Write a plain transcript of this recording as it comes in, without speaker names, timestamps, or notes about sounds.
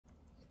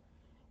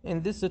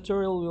In this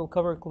tutorial, we will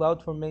cover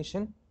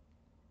CloudFormation.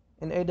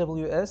 In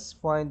AWS,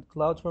 find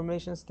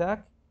CloudFormation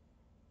stack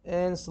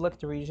and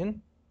select a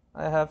region.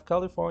 I have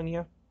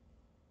California,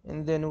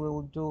 and then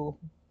we'll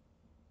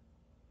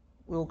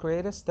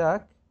create a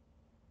stack.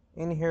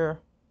 In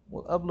here,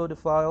 we'll upload a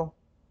file.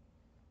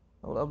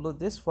 I'll upload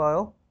this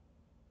file.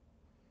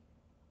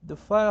 The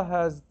file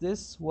has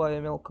this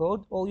YML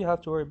code. All you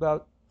have to worry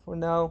about for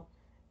now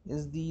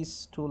is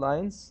these two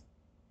lines,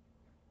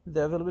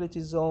 the availability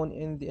zone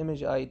and the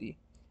image ID.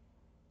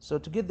 So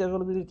to get the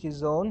availability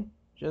zone,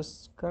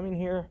 just come in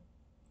here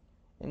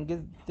and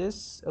get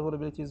this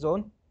availability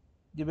zone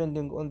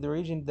depending on the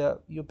region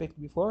that you picked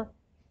before,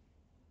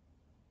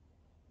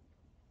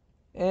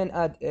 and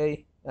add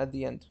a at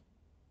the end.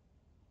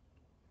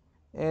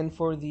 And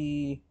for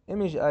the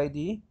image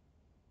ID,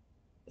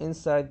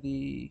 inside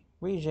the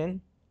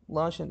region,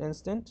 launch an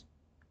instant.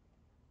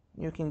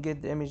 You can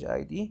get the image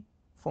ID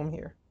from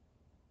here.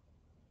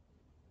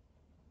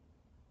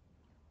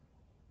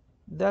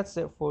 That's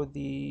it for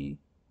the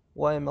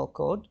YML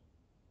code.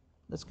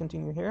 Let's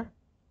continue here.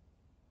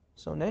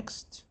 So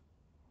next,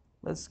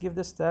 let's give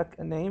the stack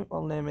a name.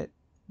 I'll name it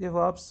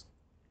DevOps,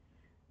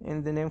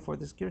 and the name for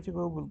the security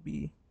group will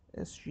be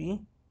SG.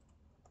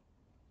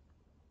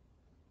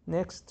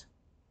 Next,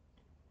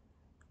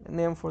 a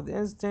name for the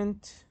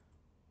instant,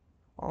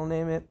 I'll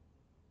name it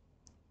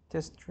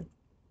test3,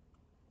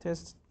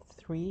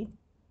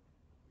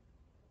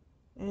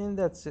 and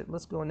that's it.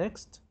 Let's go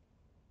next.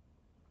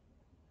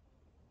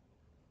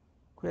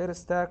 Create a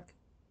stack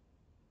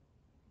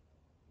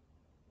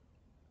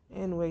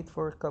and wait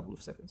for a couple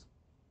of seconds.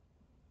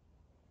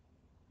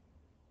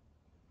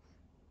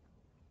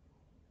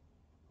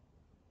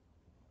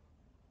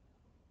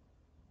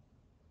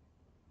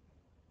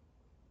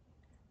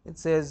 It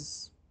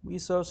says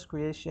resource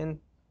creation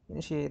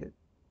initiated.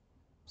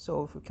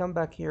 So if we come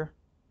back here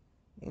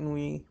and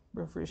we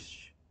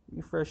refresh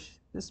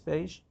this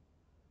page,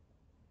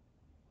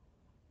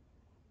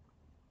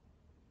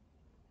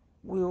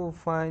 we will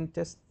find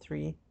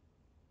test3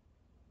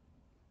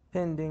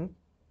 pending,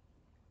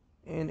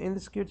 and in the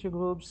security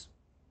groups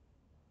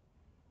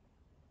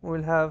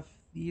we'll have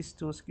these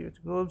two security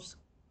groups.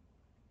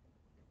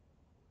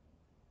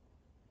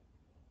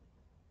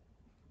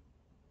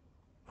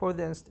 For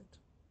the instant.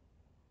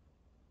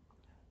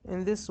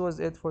 And this was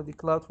it for the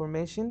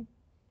CloudFormation.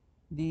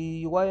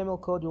 The YML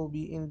code will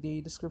be in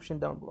the description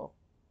down below.